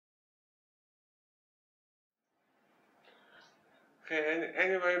Okay,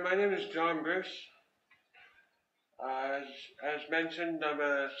 anyway, my name is John Bruce. As mentioned, I'm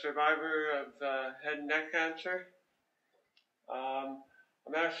a survivor of head and neck cancer. I'm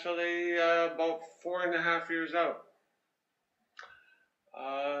actually about 4.5 years out.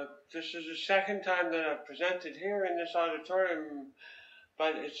 This is the second time that I've presented here in this auditorium,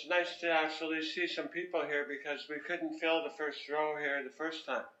 but it's nice to actually see some people here because we couldn't fill the first row here the first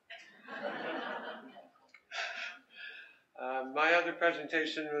time. My other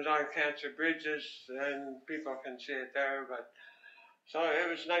presentation was on CancerBridges, and people can see it there. But so it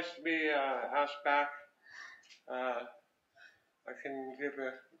was nice to be asked back. I can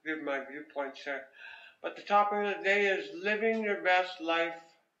give my viewpoints here. But the topic of the day is living your best life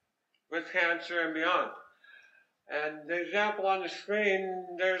with cancer and beyond. And the example on the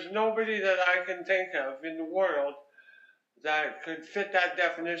screen, there's nobody that I can think of in the world that could fit that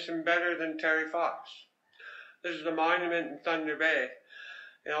definition better than Terry Fox. This is the monument in Thunder Bay.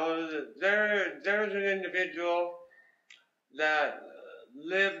 You know, there's an individual that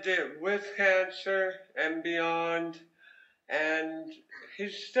lived it with cancer and beyond, and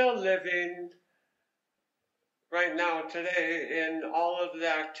he's still living right now today in all of the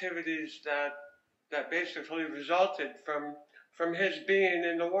activities that basically resulted from his being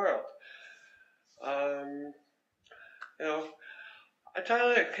in the world. You know, I tell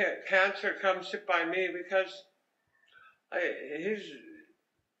you that cancer comes sit by me because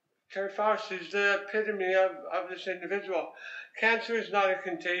Terry Fox is the epitome of this individual. Cancer is not a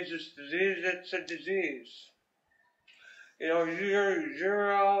contagious disease, it's a disease. You know,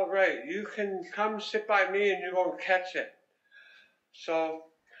 you're all right. You can come sit by me and you won't catch it.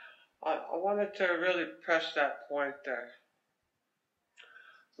 So I wanted to really press that point there.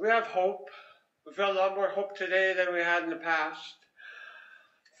 We have hope. We feel a lot more hope today than we had in the past.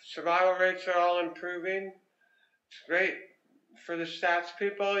 Survival rates are all improving. It's great for the stats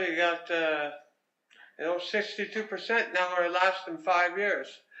people. You got, 62% now are lasting 5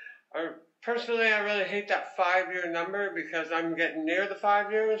 years. Personally, I really hate that 5-year number because I'm getting near the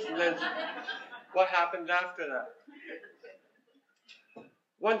 5 years, and then what happens after that?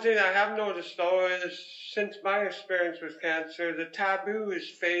 One thing I have noticed, though, is since my experience with cancer, the taboo is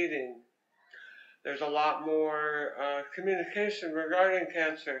fading. There's a lot more communication regarding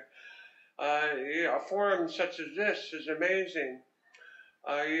cancer. A forum such as this is amazing.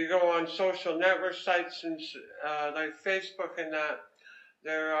 You go on social network sites and like Facebook and that,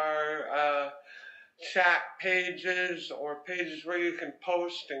 there are chat pages or pages where you can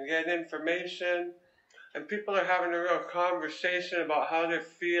post and get information, and people are having a real conversation about how they're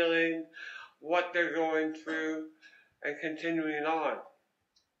feeling, what they're going through, and continuing on.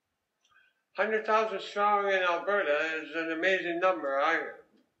 100,000 strong in Alberta is an amazing number.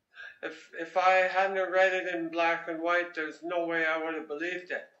 If I hadn't read it in black and white, there's no way I would have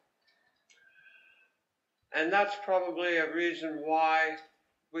believed it. And that's probably a reason why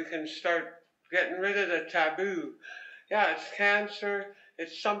we can start getting rid of the taboo. Yeah, it's cancer.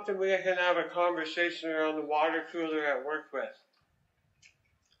 It's something we can have a conversation around the water cooler at work with.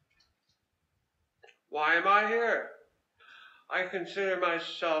 Why am I here? I consider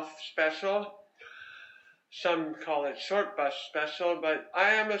myself special. Some call it short bus special, but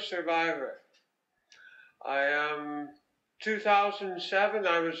I am a survivor. 2007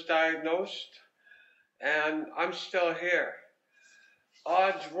 I was diagnosed, and I'm still here.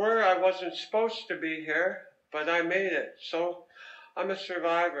 Odds were I wasn't supposed to be here, but I made it, so I'm a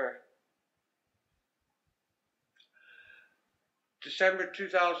survivor. December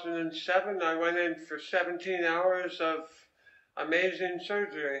 2007, I went in for 17 hours of amazing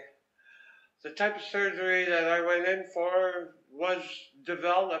surgery. The type of surgery that I went in for was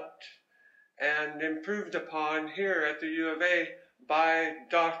developed and improved upon here at the U of A by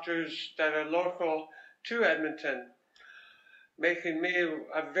doctors that are local to Edmonton, making me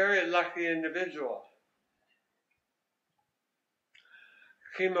a very lucky individual.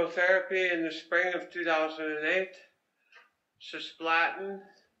 Chemotherapy in the spring of 2008, cisplatin.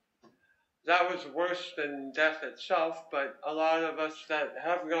 That was worse than death itself, but a lot of us that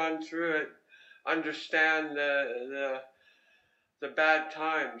have gone through it understand the bad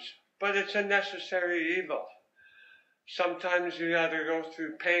times. But it's a necessary evil. Sometimes you got to go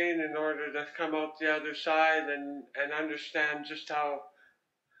through pain in order to come out the other side and understand just how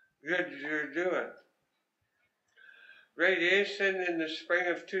good you're doing. Radiation in the spring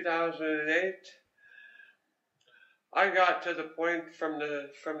of 2008, I got to the point from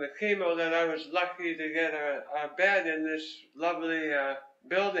the chemo that I was lucky to get a bed in this lovely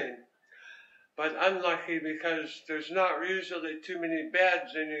building. But unlucky because there's not usually too many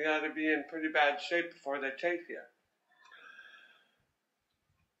beds and you got to be in pretty bad shape before they take you.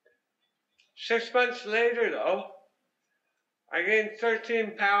 6 months later, though, I gained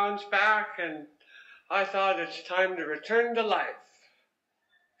 13 pounds back, and I thought it's time to return to life.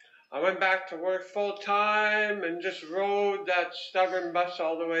 I went back to work full time and just rode that stubborn bus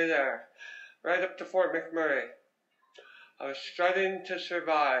all the way there, right up to Fort McMurray. I was struggling to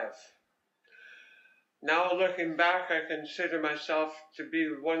survive. Now looking back, I consider myself to be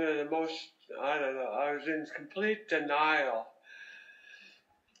one of the most, I was in complete denial.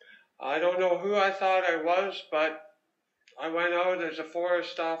 I don't know who I thought I was, but I went out as a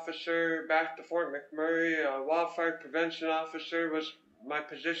forest officer back to Fort McMurray. A wildfire prevention officer was my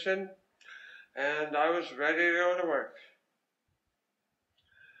position, and I was ready to go to work.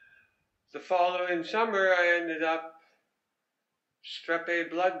 The following summer, I ended up strep A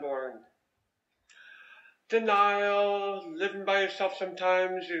bloodborne. Denial, living by yourself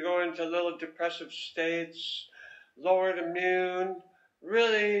sometimes, you go into little depressive states, lowered immune,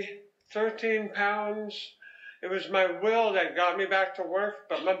 really 13 pounds. It was my will that got me back to work,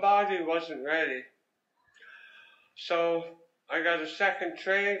 but my body wasn't ready. So I got a second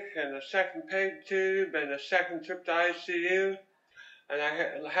trach and a second peg tube and a second trip to ICU, and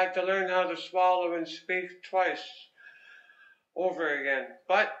I had to learn how to swallow and speak twice over again.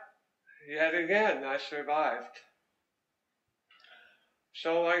 But yet again, I survived.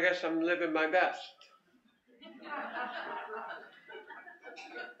 So I guess I'm living my best.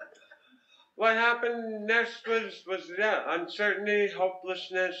 What happened next was uncertainty,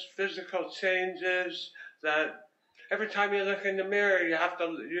 hopelessness, physical changes that every time you look in the mirror,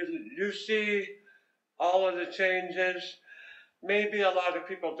 you see all of the changes. Maybe a lot of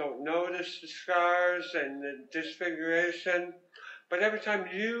people don't notice the scars and the disfiguration, but every time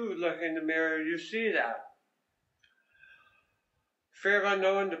you look in the mirror, you see that. Fear of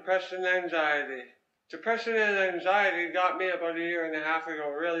unknown, depression, anxiety. Depression and anxiety got me about 1.5 years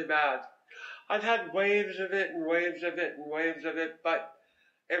ago really bad. I'd had waves of it and waves of it and waves of it, but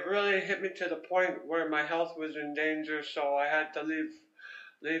it really hit me to the point where my health was in danger, so I had to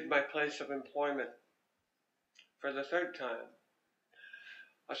leave my place of employment for the third time.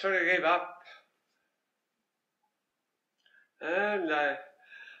 I sort of gave up, and I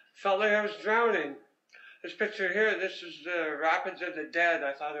felt like I was drowning. This picture here, this is the Rapids of the Dead.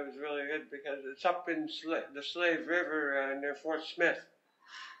 I thought it was really good because it's up in the Slave River near Fort Smith.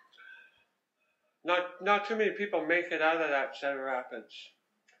 Not too many people make it out of that set of rapids.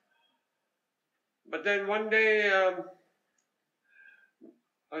 But then one day, I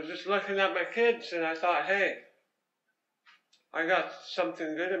was just looking at my kids and I thought, hey, I got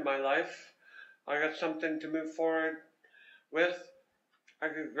something good in my life. I got something to move forward with. I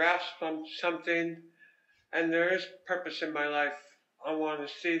could grasp on something, and there is purpose in my life. I want to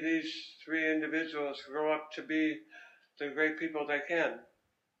see these 3 individuals grow up to be the great people they can.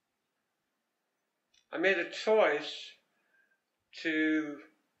 I made a choice to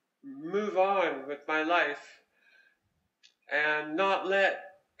move on with my life and not let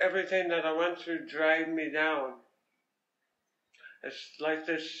everything that I went through drag me down. It's like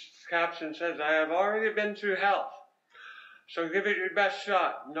this caption says, I have already been through hell, so give it your best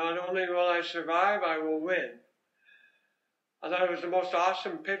shot. Not only will I survive, I will win. I thought it was the most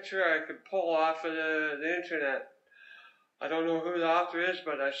awesome picture I could pull off of the internet. I don't know who the author is,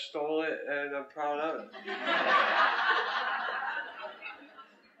 but I stole it and I'm proud of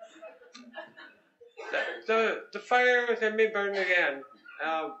it. The fire within me burned again.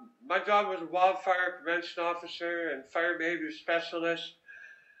 My job was a wildfire prevention officer and fire behavior specialist.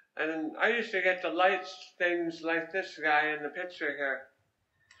 And I used to get to light things like this guy in the picture here.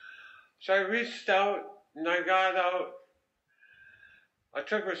 So I reached out and I got out. I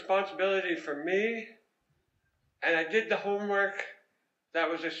took responsibility for me, and I did the homework that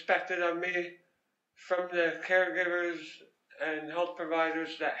was expected of me from the caregivers and health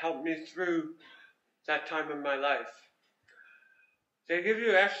providers that helped me through that time in my life. They give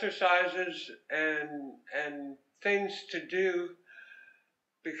you exercises and things to do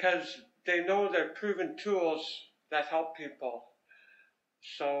because they know they're proven tools that help people.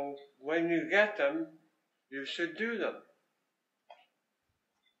 So when you get them, you should do them.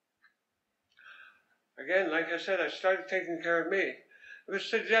 Again, like I said, I started taking care of me. It was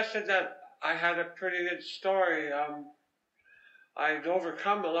suggested that I had a pretty good story. I'd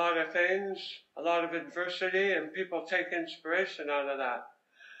overcome a lot of things, a lot of adversity, and people take inspiration out of that.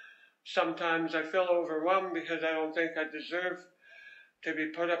 Sometimes I feel overwhelmed because I don't think I deserve to be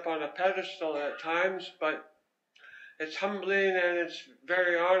put up on a pedestal at times, but it's humbling and it's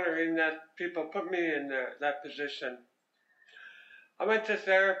very honoring that people put me in that position. I went to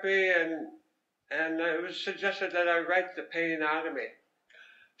therapy and it was suggested that I write the pain out of me.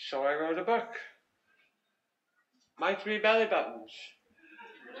 So I wrote a book, My Three Belly Buttons.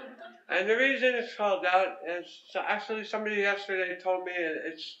 And the reason it's called that is actually somebody yesterday told me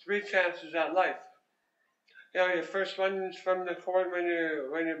it's three chances at life. You know, your first one's from the cord when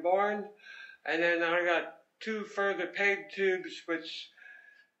you're born, and then I got two further peg tubes, which,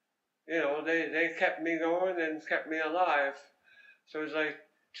 you know, they kept me going and kept me alive. So it was like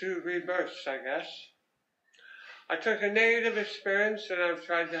two rebirths, I guess. I took a negative experience and I've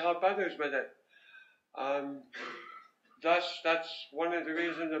tried to help others with it. Thus, that's one of the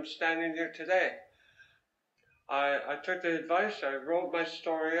reasons I'm standing here today. I took the advice, I wrote my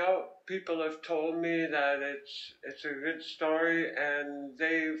story out. People have told me that it's a good story and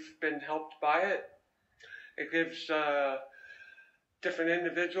they've been helped by it. It gives different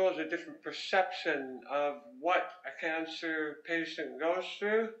individuals a different perception of what a cancer patient goes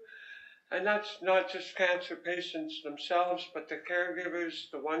through. And that's not just cancer patients themselves, but the caregivers,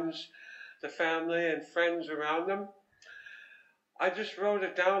 the family and friends around them. I just wrote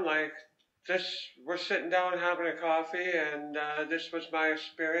it down like this. We're sitting down having a coffee, and this was my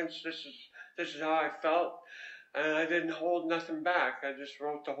experience. This is how I felt, and I didn't hold nothing back. I just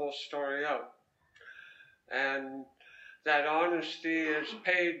wrote the whole story out, and that honesty has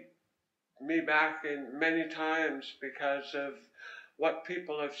paid me back in many times because of what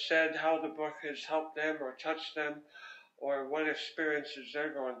people have said, how the book has helped them or touched them, or what experiences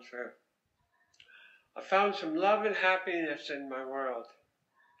they're going through. I found some love and happiness in my world.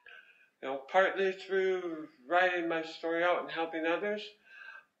 You know, partly through writing my story out and helping others,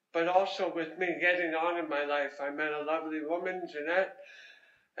 but also with me getting on in my life. I met a lovely woman, Jeanette,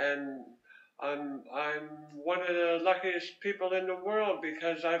 and I'm one of the luckiest people in the world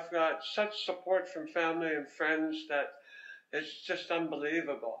because I've got such support from family and friends that it's just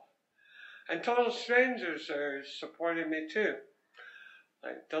unbelievable. And total strangers are supporting me too.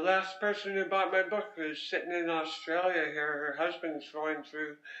 Like the last person who bought my book is sitting in Australia here. Her husband's going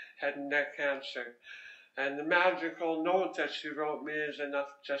through head and neck cancer. And the magical note that she wrote me is enough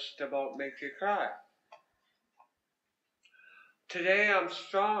just to about make you cry. Today I'm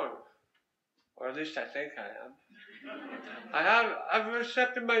strong. Or at least I think I am. I've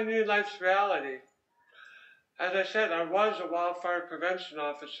accepted my new life's reality. As I said, I was a wildfire prevention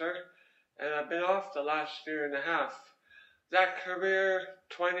officer, and I've been off the last year and a half. That career,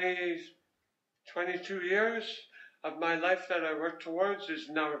 22 years of my life that I worked towards is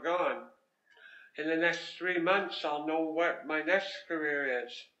now gone. In the next 3 months, I'll know what my next career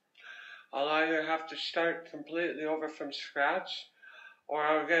is. I'll either have to start completely over from scratch, or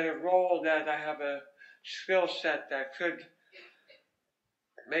I'll get a role that I have a skill set that could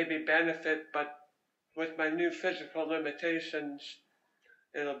maybe benefit, but with my new physical limitations,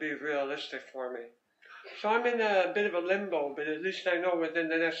 it'll be realistic for me. So I'm in a bit of a limbo, but at least I know within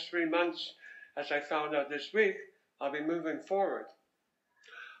the next 3 months, as I found out this week, I'll be moving forward.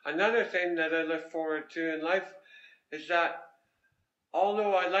 Another thing that I look forward to in life is that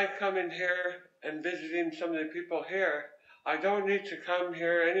although I like coming here and visiting some of the people here, I don't need to come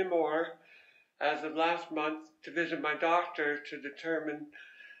here anymore as of last month to visit my doctor to determine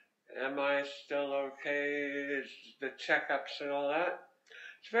am I still okay, is the checkups and all that.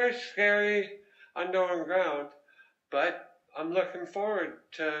 It's very scary, unknown ground, but I'm looking forward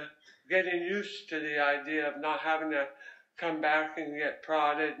to getting used to the idea of not having to come back and get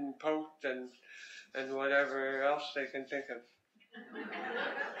prodded and poked and whatever else they can think of.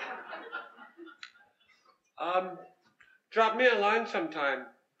 Drop me a line sometime.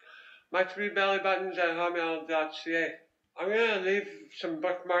 My 3 bellybuttons at hotmail.ca. I'm going to leave some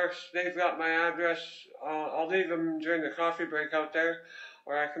bookmarks. They've got my address. I'll leave them during the coffee break out there,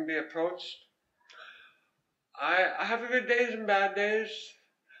 or I can be approached. I have good days and bad days,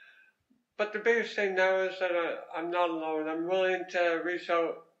 but the biggest thing now is that I'm not alone. I'm willing to reach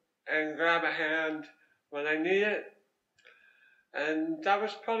out and grab a hand when I need it. And that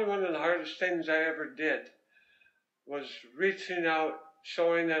was probably one of the hardest things I ever did, was reaching out,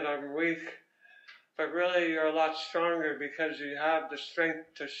 showing that I'm weak, but really you're a lot stronger because you have the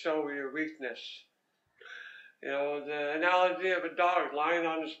strength to show your weakness. You know, the analogy of a dog lying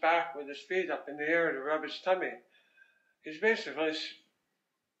on his back with his feet up in the air to rub his tummy. He's basically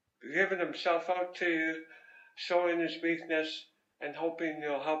giving himself out to you, showing his weakness, and hoping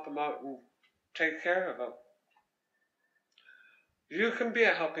you'll help him out and take care of him. You can be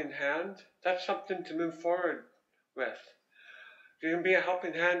a helping hand. That's something to move forward with. You can be a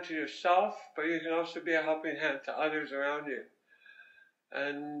helping hand to yourself, but you can also be a helping hand to others around you.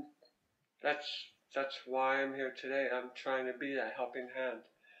 And that's why I'm here today. I'm trying to be that helping hand.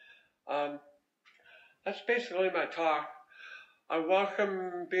 That's basically my talk. I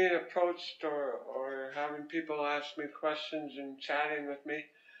welcome being approached or having people ask me questions and chatting with me.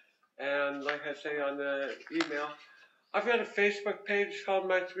 And like I say on the email, I've got a Facebook page called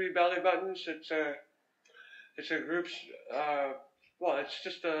My Three Belly Buttons. It's a group's, it's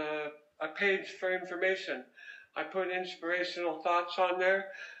just a page for information. I put inspirational thoughts on there,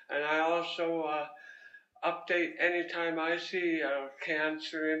 and I also update anytime I see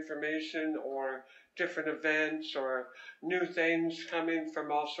cancer information or different events or new things coming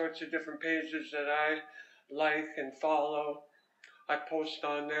from all sorts of different pages that I like and follow. I post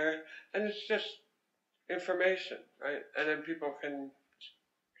on there, and it's just information, right? And then people can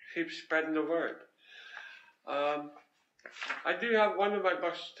keep spreading the word. I do have one of my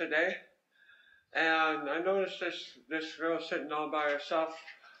books today, and I noticed this girl sitting all by herself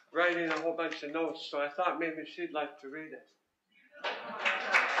writing a whole bunch of notes, so I thought maybe she'd like to read it.